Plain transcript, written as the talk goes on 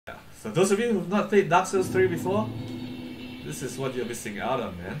So those of you who've not played Dark Souls 3 before, this is what you're missing out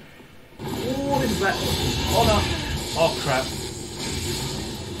on, man. Oh, this is bad. Oh no. Oh crap.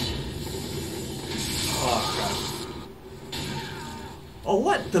 Oh crap. Oh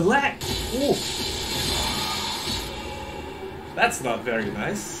what? The lag! Oh! That's not very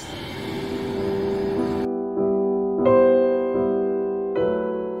nice.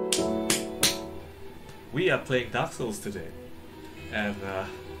 We are playing Dark Souls today. And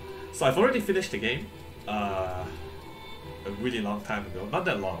so I've already finished the game a really long time ago. Not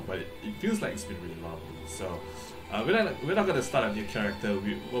that long, but it feels like it's been really long. So we're not going to start a new character.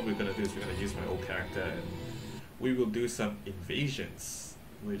 What we're going to do is we're going to use my old character and we will do some invasions.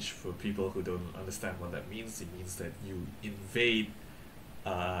 Which, for people who don't understand what that means, it means that you invade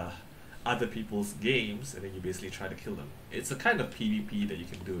other people's games and then you basically try to kill them. It's a kind of PvP that you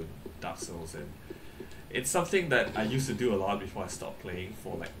can do in Dark Souls, and it's something that I used to do a lot before I stopped playing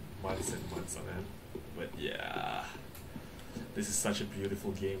for like months and months on end. But yeah, this is such a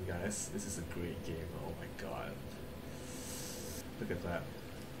beautiful game, guys. This is a great game. Oh my god, look at that.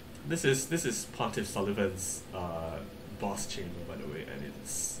 This is Pontiff Sullivan's boss chamber, by the way, and it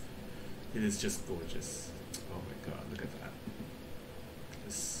is just gorgeous. Oh my god, look at that.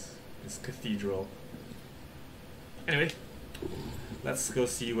 This cathedral. Anyway, let's go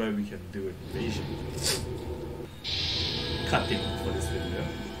see where we can do an invasion. Cutting for this video.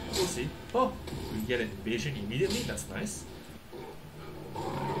 We'll see. Oh, we get an invasion immediately. That's nice.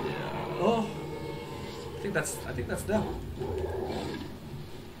 Yeah. Oh, I think that's them.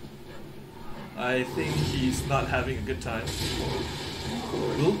 I think he's not having a good time.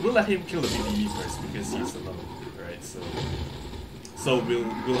 We'll let him kill the BBE first because he's alone, right? So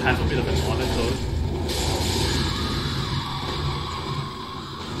we'll have a bit of an honor code.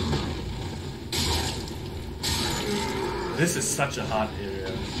 This is such a hard area.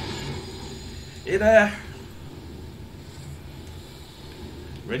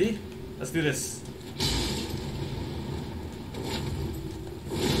 Ready? Let's do this.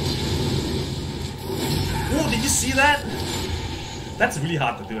 Oh, did you see that? That's really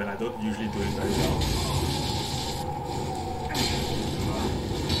hard to do and I don't usually do it very well.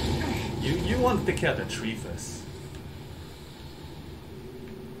 You want to take care of the tree first.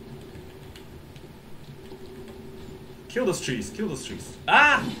 Kill those trees, kill those trees.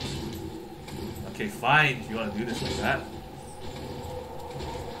 Ah! Okay, fine, if you want to do this like that.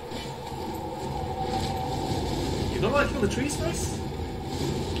 You don't want to kill the trees first?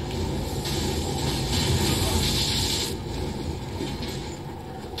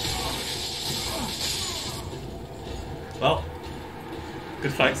 Well,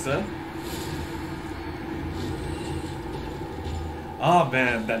 good fight, sir. Oh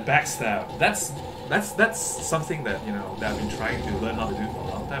man, that backstab. That's something that, you know, that I've been trying to learn how to do for a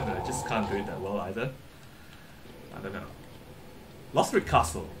long time, and I just can't do it that well either. I don't know. Lothric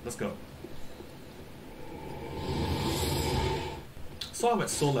Castle. Let's go. So I'm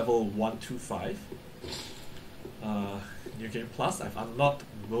at soul level 125. New Game Plus, I've unlocked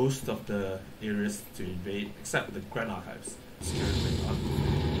most of the areas to invade, except the Grand Archives. Okay,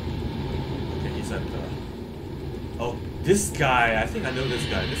 he's at the... Oh, this guy! I think I know this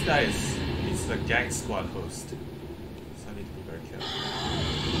guy. This guy he's the gang squad host. So I need to be very careful.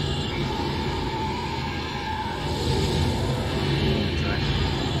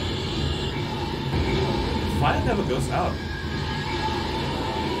 Fire never goes out.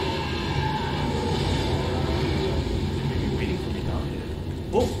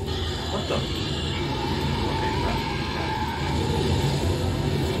 Oh! What the? Okay, crap.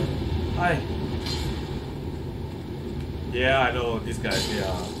 Hi! Yeah, I know these guys, they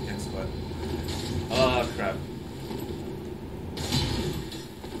are gang squad. Oh, crap.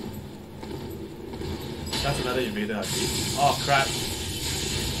 That's another invader, I see. Oh, crap.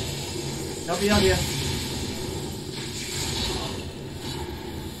 Help me out here.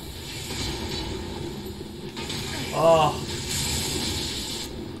 Oh.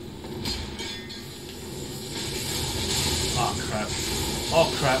 Oh crap. Oh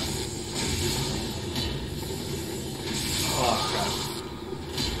crap. Oh crap.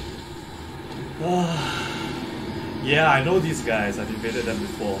 Yeah, I know these guys. I've invaded them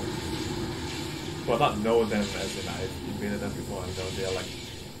before. Well, not know them as in I've invaded them before. I know they're like...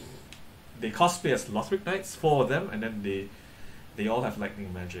 They cosplay as Lothric Knights, 4 of them, and then they all have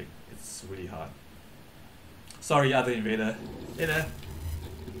lightning magic. It's really hard. Sorry, other invader. Hey there.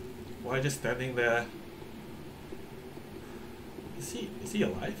 Why are you just standing there? Is he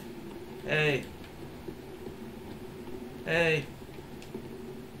alive? Hey. Hey.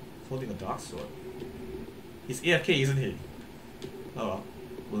 He's holding a dark sword. He's AFK, isn't he? Oh well.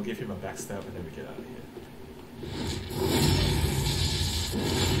 We'll give him a backstab and then we get out of here.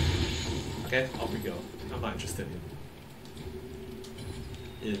 Okay, off we go. I'm not interested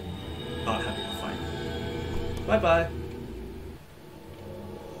in not having a fight. Bye bye.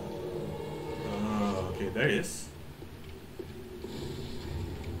 Okay, there he is.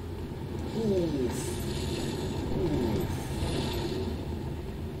 Oof. Oof.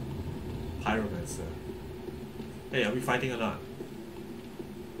 Pyromancer. Hey, are we fighting or not?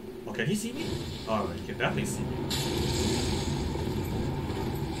 Oh, can he see me? Oh, he can definitely see me.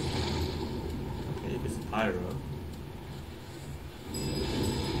 Okay, if it's Pyro.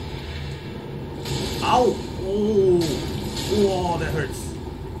 Ow! Oh! Oh, that hurts.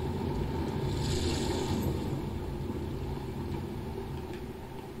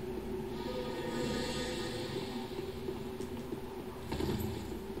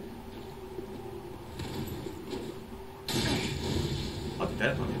 How did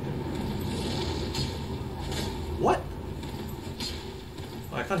that not hit him? What?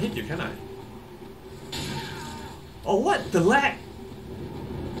 Oh, I can't hit you, can I? Oh, what? The lag!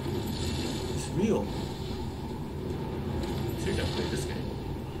 It's real. I think I played this game.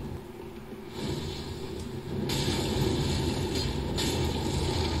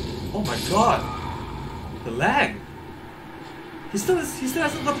 Oh my god! The lag! He still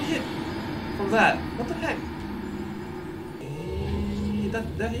hasn't gotten hit from that. What the heck?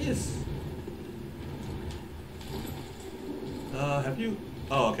 There he is. Have you?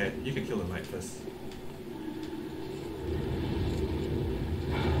 Oh, okay. You can kill the knight first.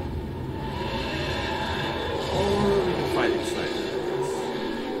 Or we can fight inside.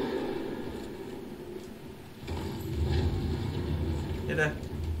 Hey there.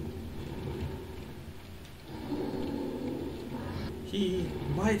 He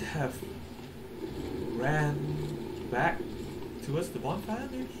might have ran back towards the bonfire,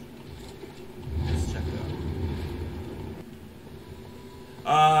 maybe? Let's check it out.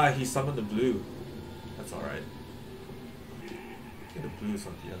 Ah, he summoned the blue. That's alright. I think the blue is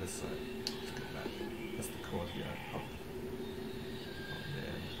on the other side. Let's get back. That's the courtyard. Up. Oh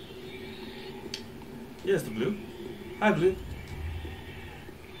man. Here's the blue. Hi, blue.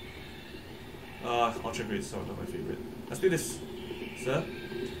 Ultra Great Sword, not my favorite. Let's do this, sir.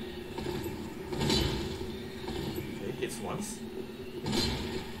 Okay, hits once.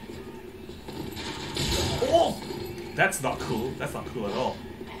 Oh! That's not cool. That's not cool at all.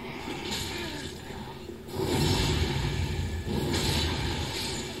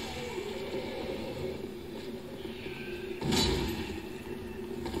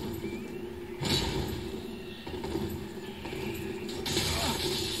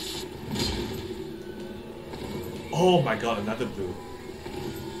 Oh my god, another blue.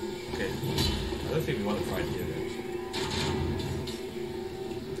 Okay. I don't think we want to fight here then.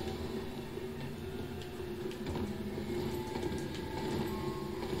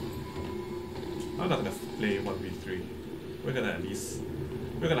 I'm not gonna play 1v3. We're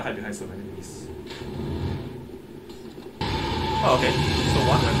gonna hide behind some enemies. Oh, okay. So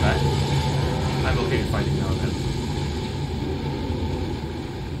one went back. I'm okay with fighting now then.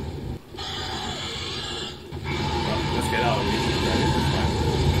 Well, let's get out of here. It's fine.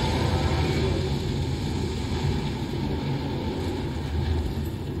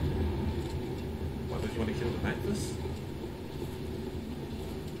 What, don't you want to kill the knight first?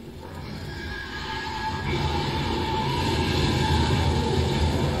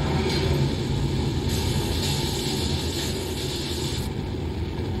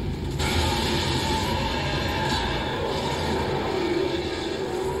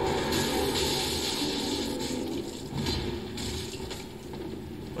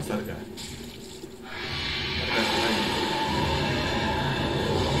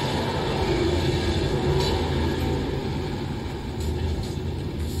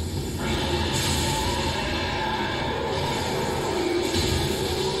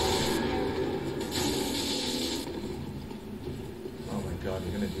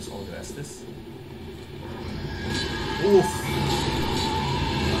 This. Oof.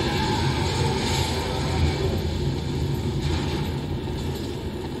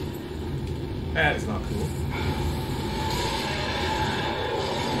 That is not cool.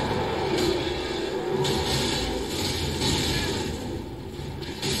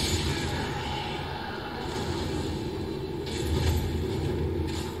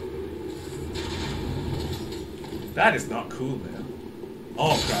 That is not cool, man.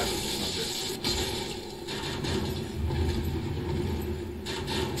 Oh crap.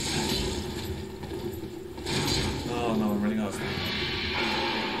 Oh no, I'm running out of time.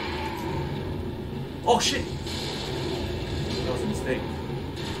 Oh shit! That was a mistake.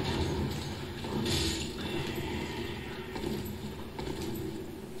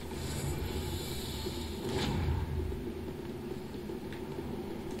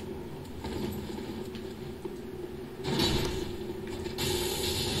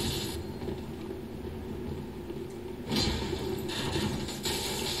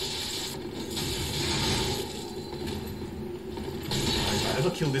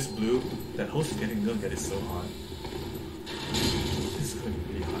 kill this blue, that host is gonna get it so hard. This is gonna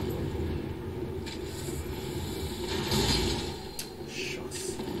be really hard though.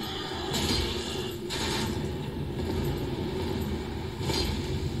 Shucks.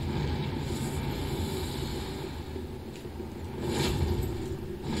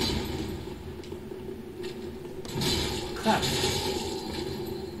 Crap.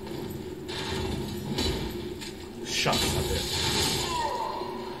 Shucks up there.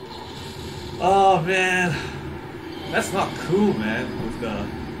 Oh man, that's not cool, man. With the,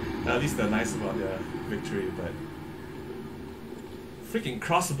 at least they're nice about their victory, but freaking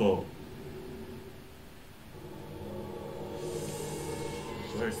crossbow.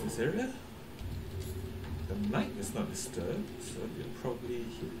 Where is this area? The night is not disturbed, so you're probably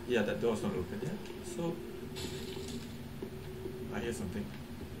here. Yeah, that door's not open yet. So I hear something.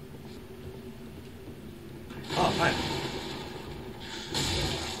 Oh, hi.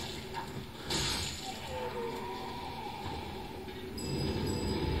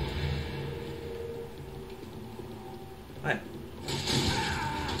 Hi.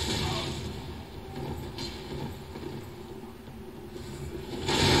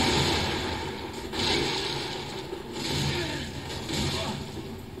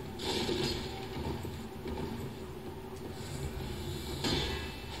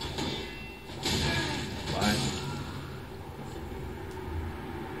 Bye.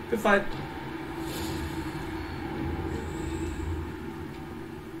 Good fight.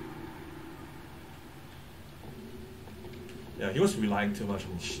 Yeah, he was relying too much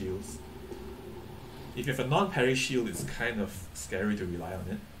on his shields. If you have a non-parry shield, it's kind of scary to rely on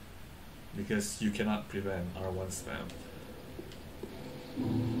it, because you cannot prevent R1 spam.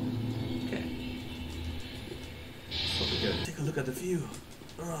 Okay. Over here. Take a look at the view.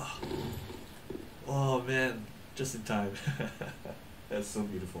 Ugh. Oh man, just in time. That's so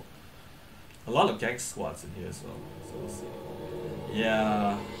beautiful. A lot of gank squads in here as well, so we'll see.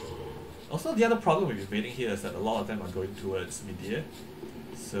 Yeah. Also, the other problem with invading here is that a lot of them are going towards mid-tier.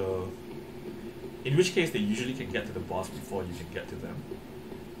 So, in which case they usually can get to the boss before you can get to them.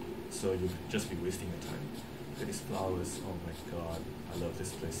 So you'll just be wasting your time. Look at these flowers. Oh my god, I love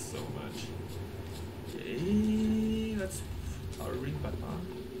this place so much. Okay, that's powering button.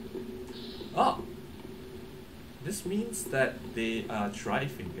 Oh! This means that they are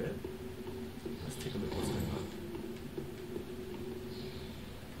dry-fingered. Let's take a look what's going on.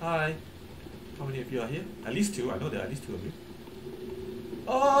 Hi. How many of you are here? At least two. I know there are at least two of you.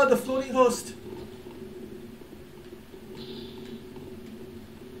 Oh, the floating host!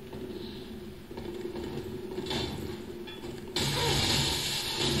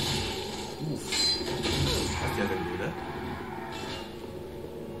 Oof. That's the other dude there.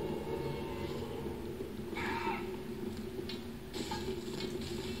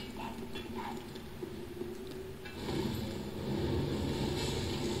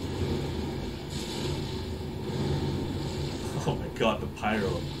 Oh my god, the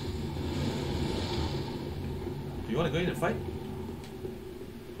pyro. Do you want to go in and fight?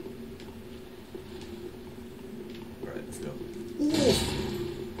 Alright, let's go. Ooh.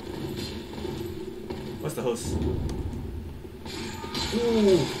 What's the host?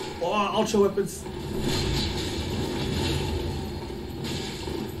 Ooh! Oh, ultra weapons!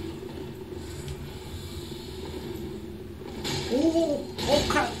 Ooh! Oh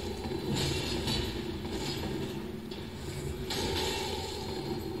crap!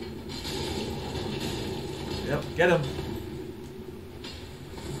 Yep, get him!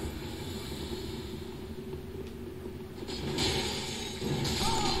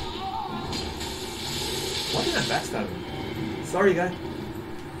 Why did I backstab him? Sorry, guy.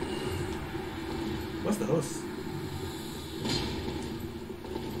 What's the host?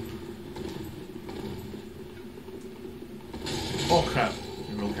 Oh crap,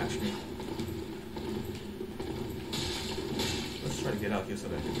 he will catch me. Let's try to get out here so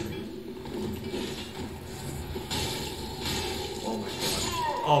that I can trade. Oh my god.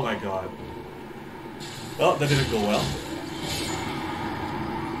 Oh my god. Oh, that didn't go well.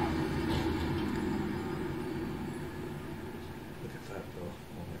 Look at that though.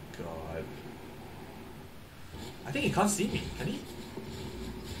 Oh my god. I think he can't see me, can he?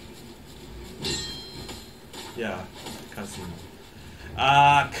 Yeah, can't see me.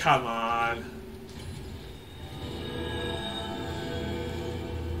 Ah, come on.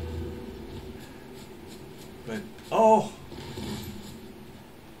 But, oh!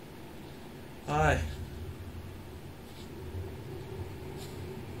 Hi.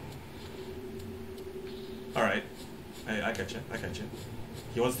 Alright. I catch you, I catch you.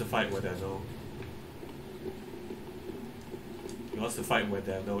 He wants to fight with that though. wants to fight where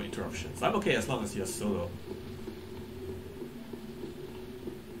there are no interruptions. I'm okay as long as you're solo.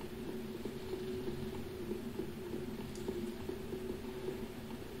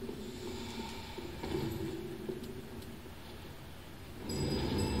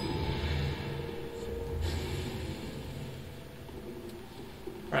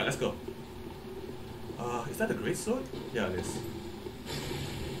 Alright, let's go. Is that a great sword? Yeah, it is.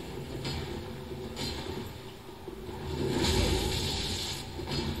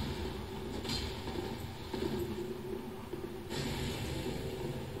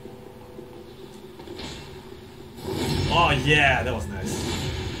 Oh yeah, that was nice.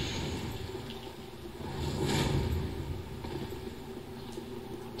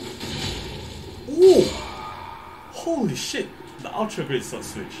 Ooh! Holy shit! The ultra great sword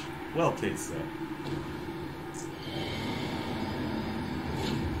switch. Well played, sir.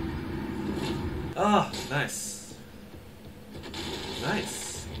 Ah, nice.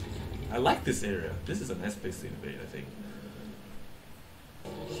 Nice. I like this area. This is a nice place to invade, I think.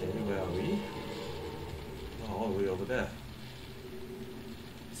 Okay, where are we? Oh, all the way over there.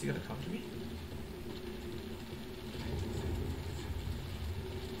 Is he gonna come to me?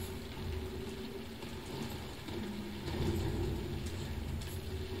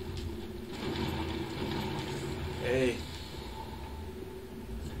 Hey.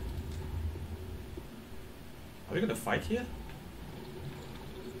 Are we gonna fight here?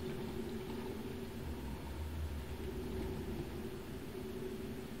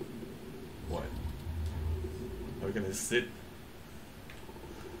 What? Are we gonna sit?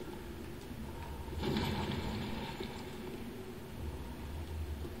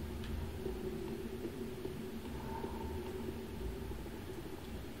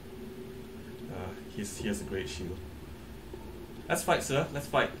 He has a great shield. Let's fight, sir. Let's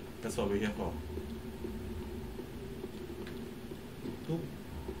fight. That's what we're here for. Boom.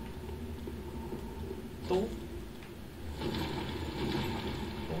 Boom.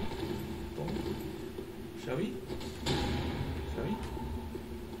 Boom. Boom. Shall we? Shall we?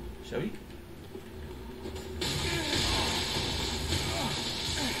 Shall we?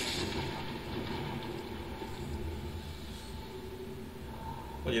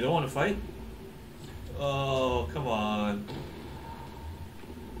 What, you don't want to fight? Oh, come on.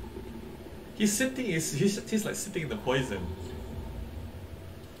 He's sitting, he's like sitting in the poison.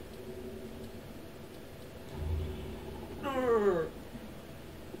 Are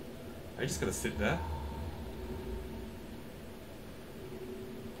you just gonna sit there?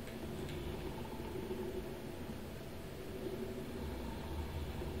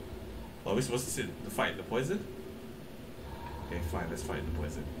 Oh, are we supposed to sit to fight the poison? Okay, fine, let's fight the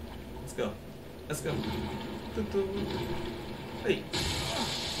poison. Let's go. Let's go. Hey.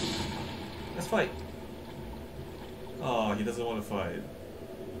 Let's fight. Oh, he doesn't want to fight.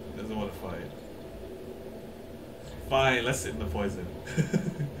 He doesn't want to fight. Fine, let's sit in the poison.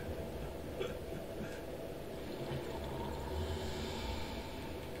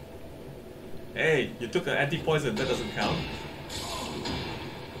 Hey, you took an anti-poison, that doesn't count.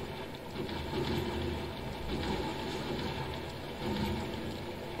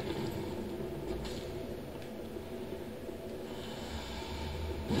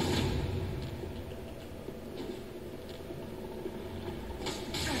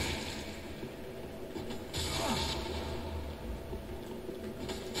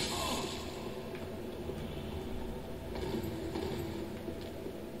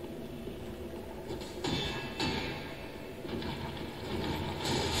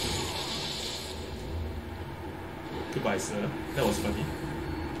 Goodbye, sir. That was funny.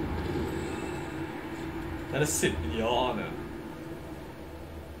 Let us sit in your honor.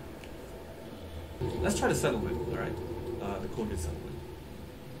 Let's try the settlement, alright? The COVID settlement.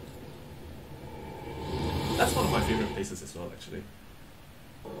 That's one of my favorite places as well, actually.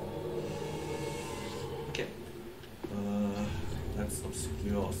 Okay. Let's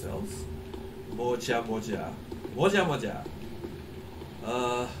obscure ourselves. Moja moja. Moja moja.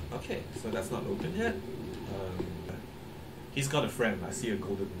 Okay, so that's not open yet. He's got a friend. I see a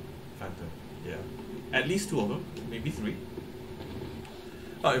golden phantom. Yeah. At least 2 of them. Maybe 3.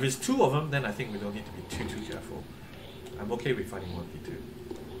 Oh, if it's 2 of them, then I think we don't need to be too careful. I'm okay with fighting 1v2.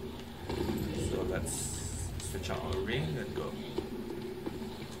 So let's switch out our ring and go.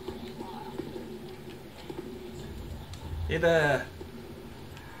 Hey there!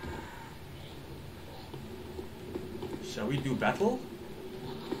 Shall we do battle?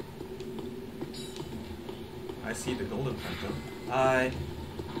 I see the golden phantom. Hi.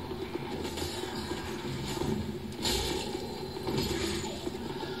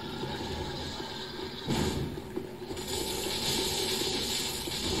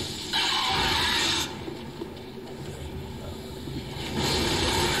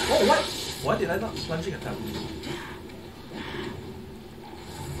 Oh, what? Why did I not plunging attack?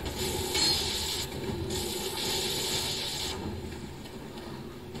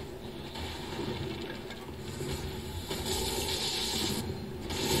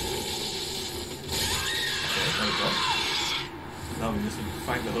 Now we just need to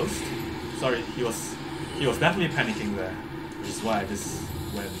find the host. Sorry, he was definitely panicking there, which is why I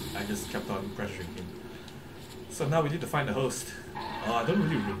just kept on pressuring him. So now we need to find the host. I don't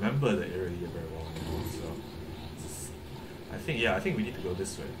really remember the area here very well anymore, so I think we need to go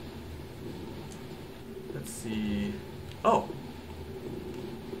this way. Let's see. Oh,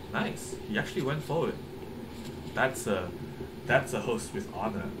 nice. He actually went forward. That's a host with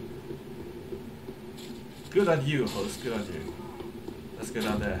honor. Good on you, host. Good on you. Let's go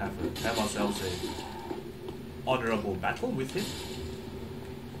down there and have ourselves a honorable battle with him.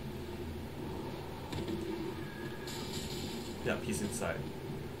 Yep, he's inside.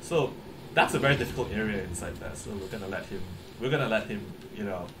 So that's a very difficult area inside there. So we're gonna let him, you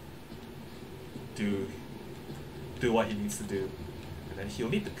know, do what he needs to do, and then he'll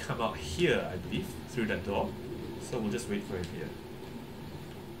need to come out here, I believe, through that door. So we'll just wait for him here.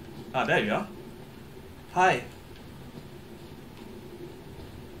 Ah, there you are. Hi.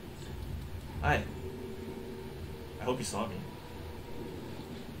 Hi. I hope you saw me.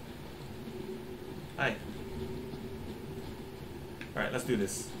 Hi. Alright, let's do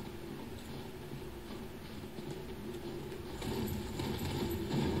this.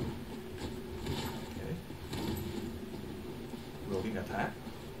 Okay. Rolling attack.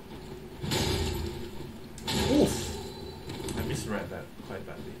 Oof! I misread that quite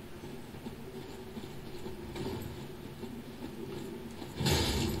badly.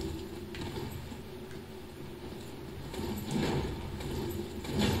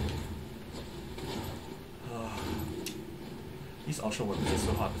 These ultra weapons are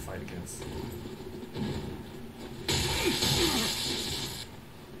so hard to fight against.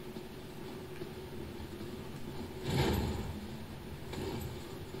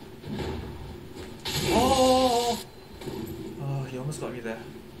 Oh! Oh, he almost got me there.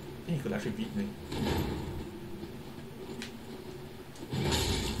 I think he could actually beat me.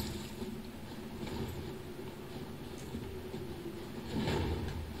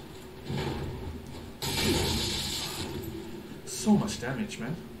 So much damage,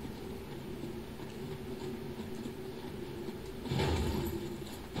 man.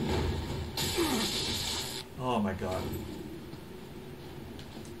 Oh my god.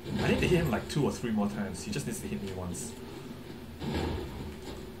 I need to hit him like 2 or 3 more times. He just needs to hit me once.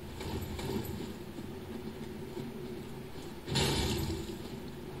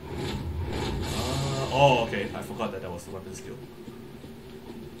 Oh, okay. I forgot that was the weapon skill.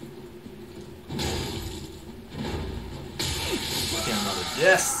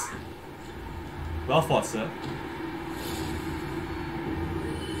 Yes! Well fought, sir.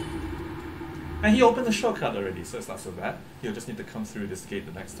 And he opened the shortcut already, so it's not so bad. He'll just need to come through this gate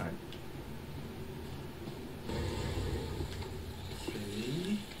the next time.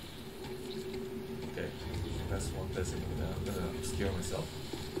 Okay. Okay. That's one person over there. I'm gonna obscure myself.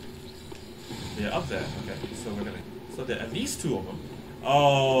 They're up there. Okay, so we're gonna... So there are at least 2 of them.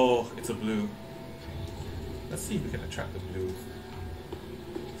 Oh, it's a blue. Let's see if we can attract the blue.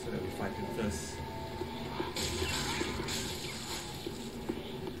 That we find him first.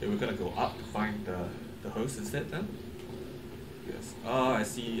 Okay, we're gonna go up to find the host instead then. Yes. Ah, I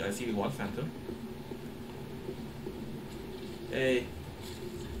see one phantom. Hey.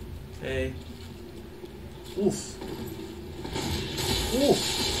 Hey. Oof. Oof.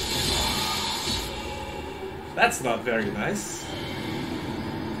 That's not very nice.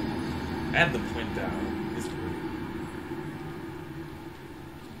 And the point down.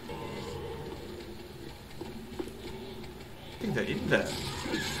 I think they're in there.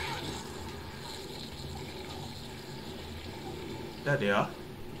 There they are.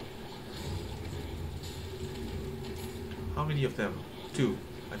 How many of them? 2.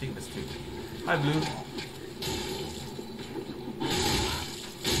 I think there's 2. Hi, Blue.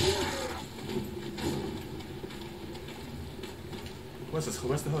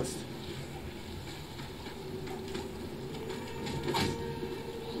 Where's the host?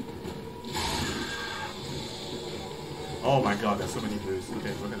 Oh my god, there's so many blues.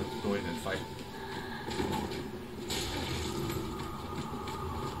 Okay, we're gonna go in and fight.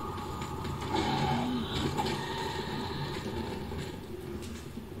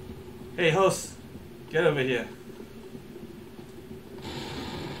 Hey host, get over here.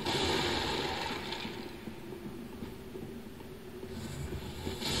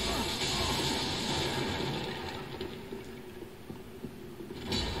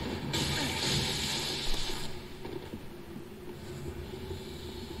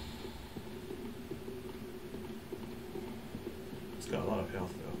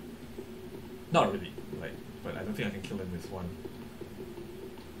 kill him with one.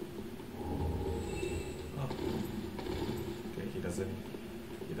 Oh. Okay, he doesn't.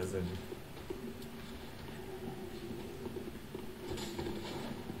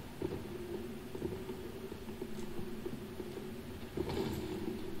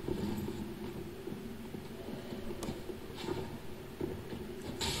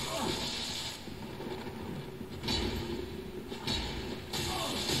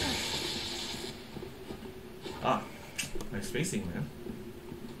 Ah, nice spacing, man.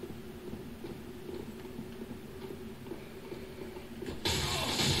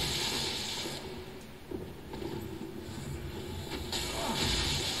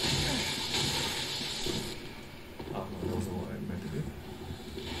 Oh, no, that wasn't what I meant to do.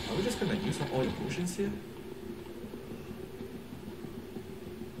 Are we just gonna use up all your potions here?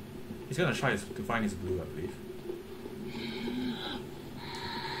 He's gonna try to find his blue, I believe.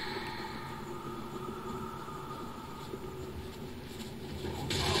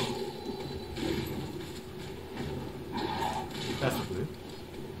 That's the blue.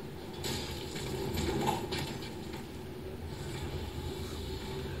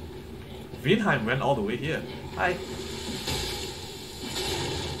 Vinheim went all the way here. Hi.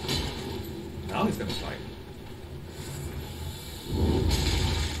 Now he's gonna fight.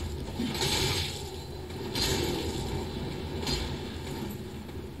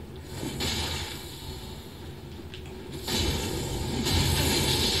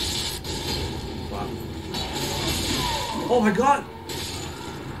 Wow. Oh my god!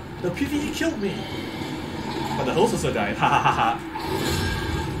 The PvE killed me! But the host also died. Ha ha ha ha.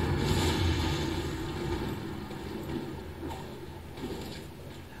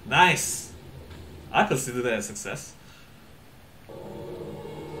 Nice! I consider that a success.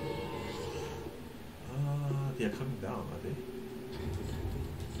 They are coming down, are they?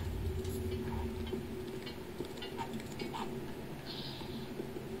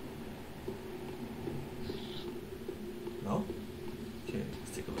 No? Okay,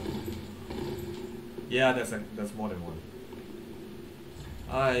 let's take a look. Yeah, that's more than one.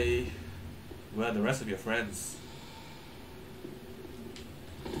 Where are the rest of your friends?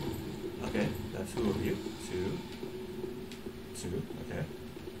 Okay, that's two of you. Two, okay.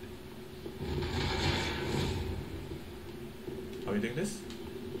 Are we doing this?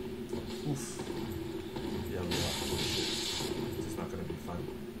 Oof. Yeah, we are. This is not gonna be fun.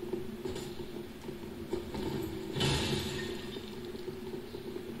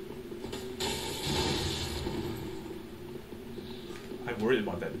 I'm worried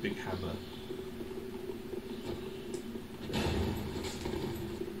about that big hammer.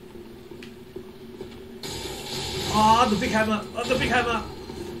 Ah, the big hammer! Oh, the big hammer!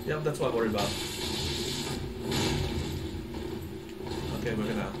 Yep, that's what I'm worried about. Okay,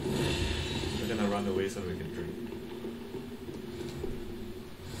 we're gonna run away so we can drink.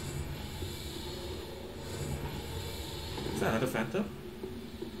 Is that another phantom?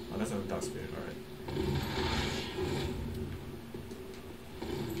 Oh, that's another dark spirit. Alright.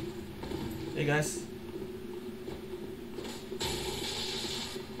 Hey guys.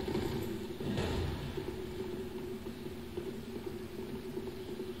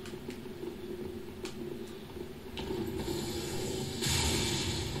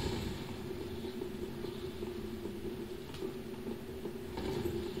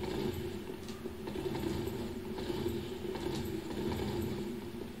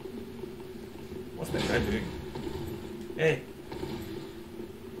 What's that guy doing? Hey!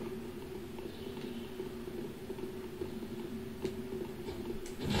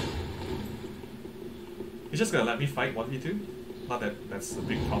 He's just gonna let me fight 1v2? Not that that's a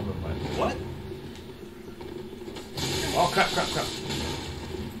big problem, but what? Oh crap, crap, crap.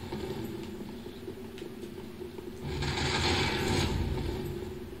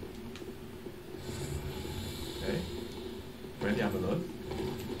 Okay. Ready, I'm alone.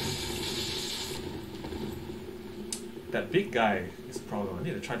 That big guy is a problem. I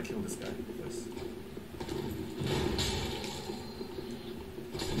need to try to kill this guy first.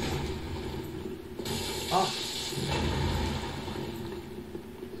 Ah!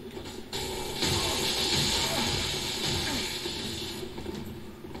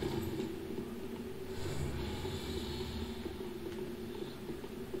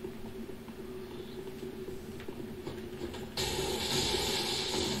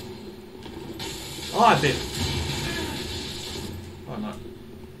 Oh, I did. Oh, not.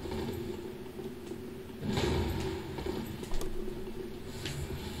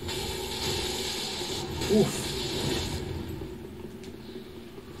 Oof.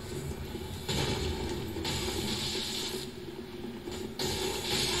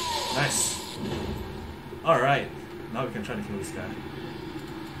 Nice. All right. this guy.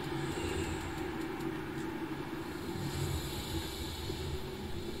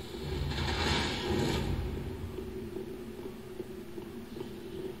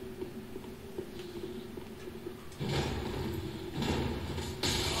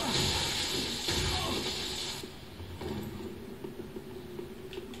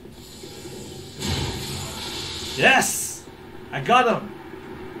 Yes! I got him!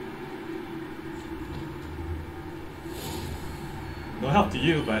 No help to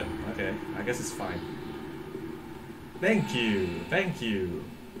you, but okay, I guess it's fine. Thank you, thank you.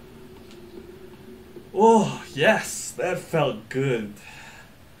 Oh, yes, that felt good.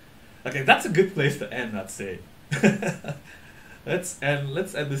 Okay, that's a good place to end, I'd say. let's end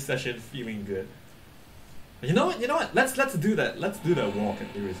this session feeling good. You know what? Let's do that. Let's do that walk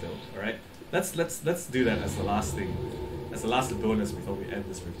at Irithyll, alright? Let's do that as the last thing. As the last bonus before we end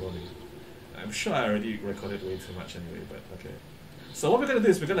this recording. I'm sure I already recorded way too much anyway, but okay. So what we're gonna do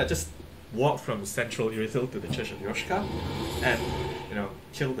is we're gonna just walk from central Irithyll to the Church of Yoshika and, you know,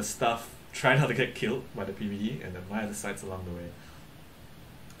 kill the stuff, try not to get killed by the PvE, and admire the sights along the way.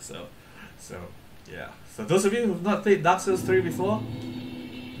 So yeah. So those of you who have not played Dark Souls 3 before,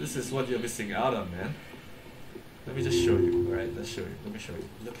 this is what you're missing out on, man. Let me just show you, alright? Let's show you. Let me show you.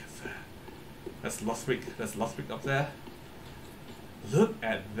 Look at that. That's Lothric. That's Lothric up there. Look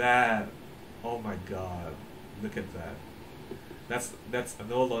at that. Oh my god. Look at that. That's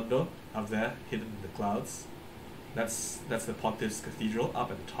Anor Londo up there, hidden in the clouds. That's the Pontiff's Cathedral up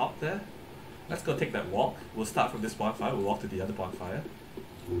at the top there. Let's go take that walk. We'll start from this bonfire. We'll walk to the other bonfire.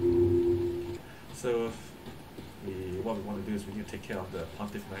 So what we want to do is we need to take care of the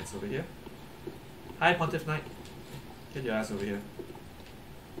Pontiff Knights over here. Hi, Pontiff Knight. Get your ass over here.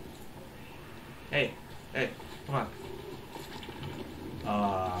 Hey, come on.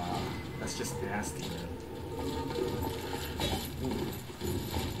 That's just nasty, man.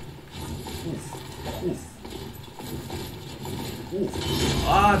 Oof.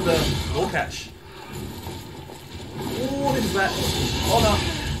 Ah, the roll catch. Ooh, this is bad. Oh no.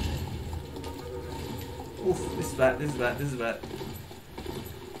 Oof, this is bad.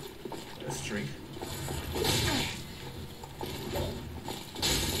 Let's drink.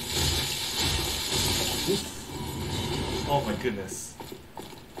 Oof. Oh my goodness.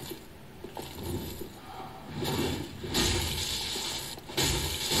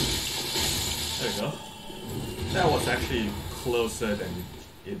 There we go. That was actually closer than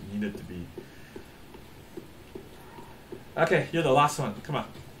it needed to be. Okay, you're the last one. Come on.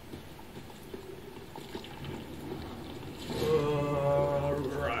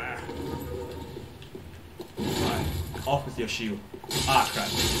 Right. Off with your shield. Ah, crap.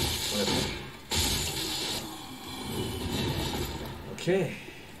 Whatever. Okay.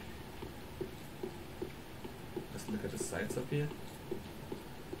 Let's look at the sights up here.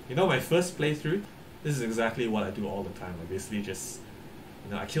 You know, my first playthrough, this is exactly what I do all the time. I basically just,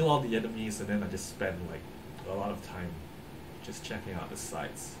 you know, I kill all the enemies and then I just spend like a lot of time just checking out the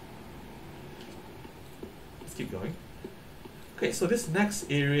sights. Let's keep going. Okay, so this next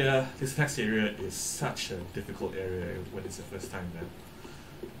area is such a difficult area when it's your first time, man.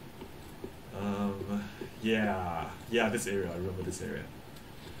 Yeah, this area, I remember this area.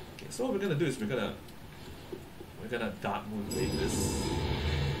 Okay, so what we're gonna do is we're gonna Dark Moon Blade this.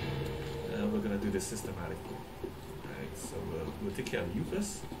 And we're gonna do this systematically. Alright, so we'll take care of you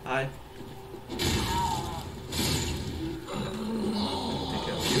first. Hi. We'll take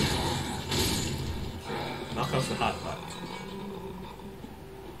care of you. Okay, now comes the hard part.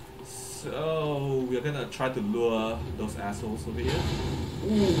 So we're gonna try to lure those assholes over here.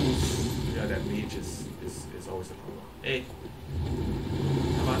 Ooh, yeah, that mage is always a problem. Hey,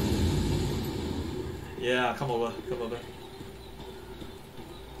 come on. Yeah, come over.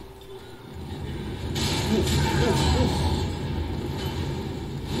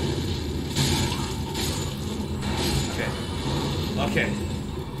 Okay.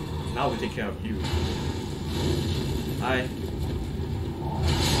 Now we take care of you. Hi.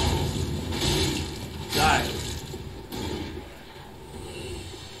 Die.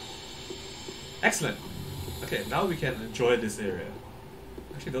 Excellent. Okay, now we can enjoy this area.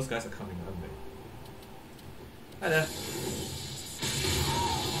 Actually, those guys are coming, aren't they? Hi there.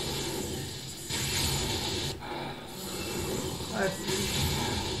 Hi.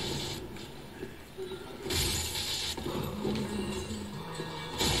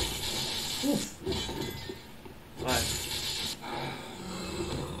 Oof. Right.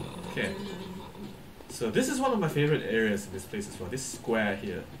 Okay. So this is one of my favorite areas in this place as well. This square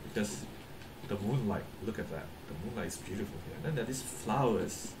here, because the moonlight. Look at that. The moonlight is beautiful here. And then there are these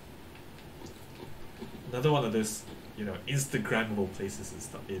flowers. Another one of those you know, Instagrammable places and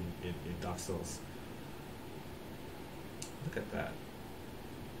stuff in Dark Souls. Look at that.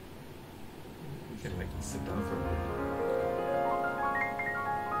 We can like sit down for a bit.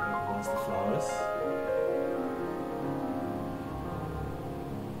 Right, amongst the flowers.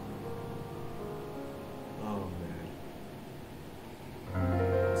 Oh man.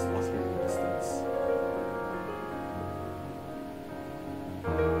 It's lost in the distance.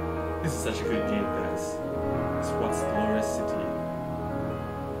 This is such a good game, guys. It's what's glorious city.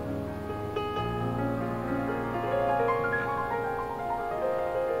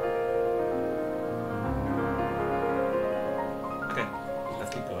 Okay,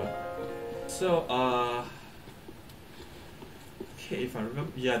 let's keep going. So, okay, if I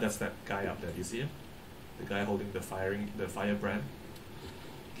remember, yeah, that's that guy up there. Do you see him? The guy holding the firebrand.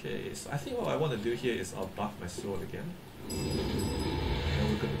 Okay, so I think what I want to do here is I'll buff my sword again. And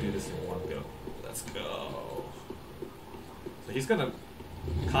we're gonna do this in one go. Let's go. So he's gonna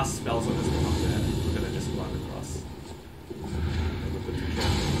cast spells on this one up there. We're gonna just run across. And we're good to go.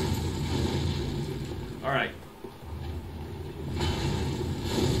 Alright.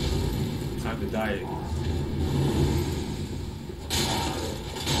 Time to die.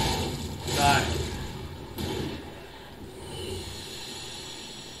 Die.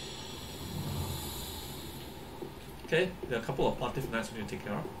 Okay, there are a couple of Pontiff Knights we need to take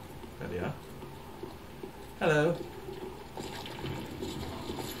care of. There they are. Hello.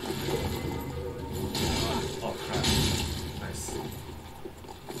 Oh crap. Nice.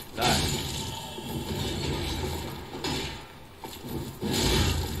 Die.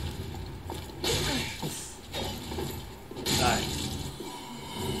 Die.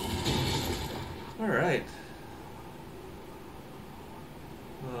 Alright.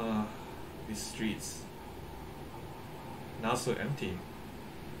 These streets. Now so empty.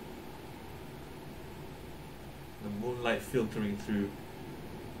 The moonlight filtering through.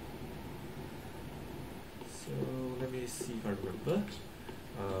 So let me see if I remember.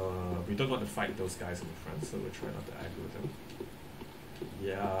 We don't want to fight those guys in the front, so we'll try not to aggro them.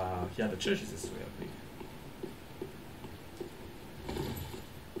 Yeah, the church is this way, I think.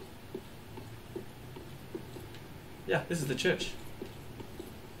 Yeah, this is the church.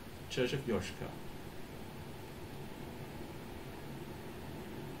 Church of Yoshka.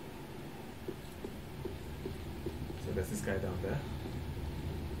 So there's this guy down there.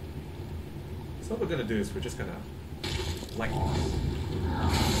 So what we're gonna do is we're just gonna like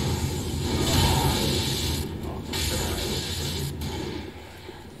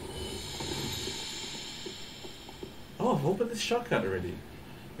oh, I've opened this shortcut already.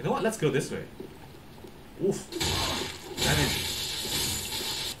 You know what? Let's go this way. Oof. Damage.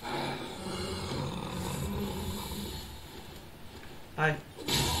 Hi.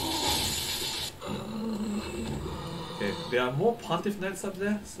 Okay, there are more Pontiff Knights up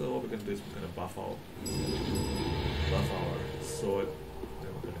there, so what we're gonna do is we're gonna buff our sword,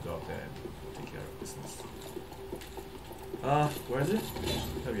 then we're gonna go up there and take care of business. Where is it?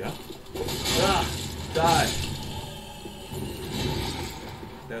 There we are. Ah! Die!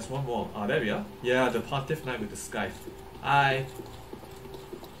 There's one more. Ah, there we are. Yeah, the Pontiff Knight with the scythe. Hi!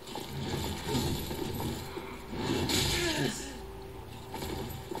 Oof.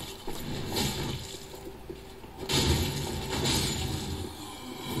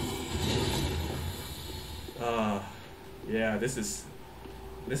 Yeah, this is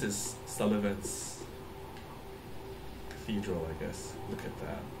Sullivan's cathedral, I guess. Look at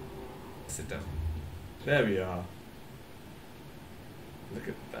that. Sit down. There we are. Look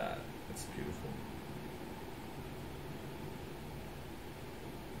at that. That's beautiful.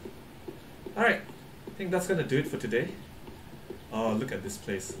 Alright, I think that's gonna do it for today. Oh, look at this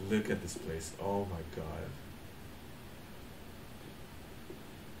place. Look at this place. Oh my god.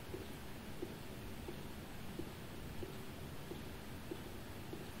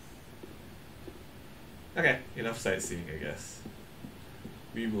 Okay, enough sightseeing, I guess.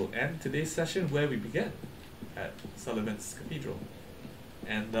 We will end today's session where we began, at Sullivan's Cathedral.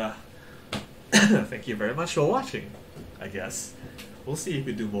 And thank you very much for watching, I guess. We'll see if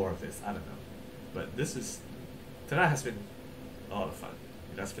we do more of this, I don't know. But tonight has been a lot of fun.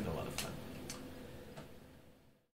 It has been a lot of fun.